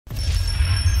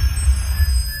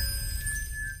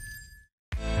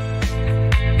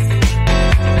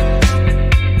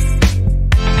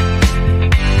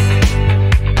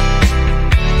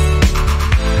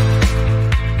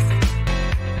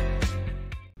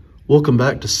Welcome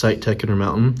back to Sitech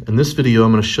Intermountain. In this video,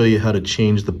 I'm going to show you how to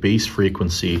change the base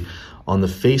frequency on the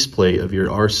faceplate of your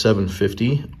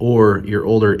R750 or your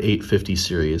older 850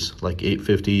 series, like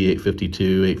 850,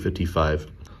 852,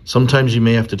 855. Sometimes you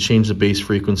may have to change the base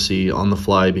frequency on the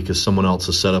fly because someone else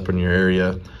is set up in your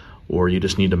area, or you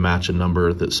just need to match a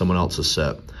number that someone else has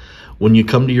set. When you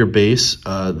come to your base,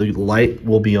 the light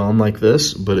will be on like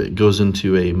this, but it goes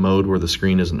into a mode where the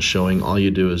screen isn't showing. All you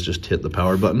do is just hit the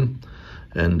power button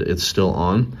and it's still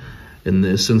on. In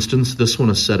this instance, this one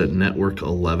is set at network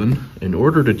 11. In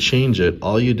order to change it,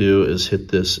 all you do is hit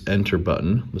this enter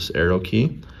button, this arrow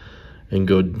key, and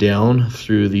go down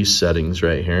through these settings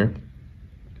right here.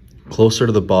 Closer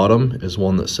to the bottom is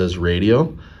one that says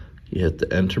radio. You hit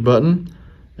the enter button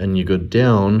and you go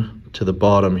down to the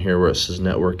bottom here where it says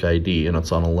network ID and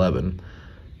it's on 11.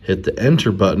 Hit the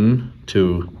enter button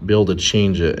to be able to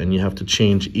change it, and you have to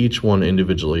change each one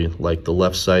individually. Like the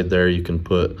left side there, you can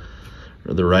put,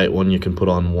 or the right one you can put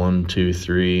on 1, 2,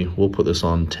 3. We'll put this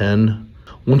on 10.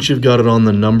 Once you've got it on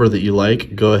the number that you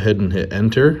like, go ahead and hit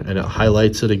enter and it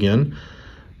highlights it again.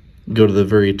 Go to the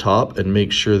very top and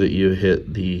make sure that you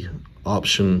hit the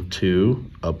option to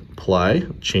apply,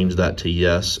 change that to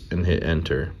yes and hit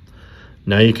enter.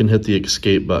 Now you can hit the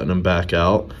escape button and back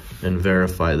out and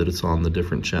verify that it's on the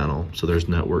different channel. So there's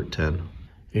network 10.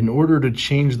 In order to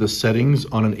change the settings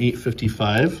on an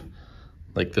 855,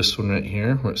 like this one right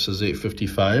here where it says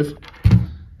 855,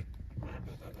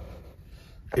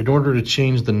 in order to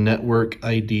change the network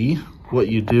ID, what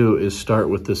you do is start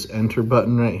with this enter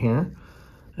button right here,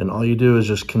 and all you do is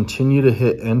just continue to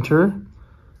hit enter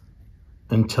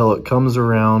until it comes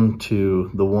around to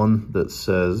the one that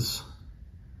says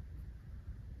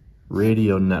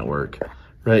radio network.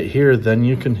 Right here, then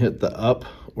you can hit the up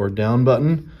or down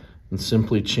button and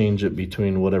simply change it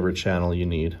between whatever channel you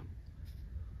need.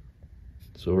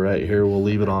 So right here, we'll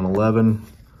leave it on 11.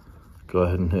 Go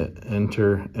ahead and hit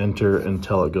enter, enter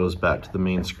until it goes back to the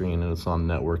main screen and it's on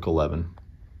network 11.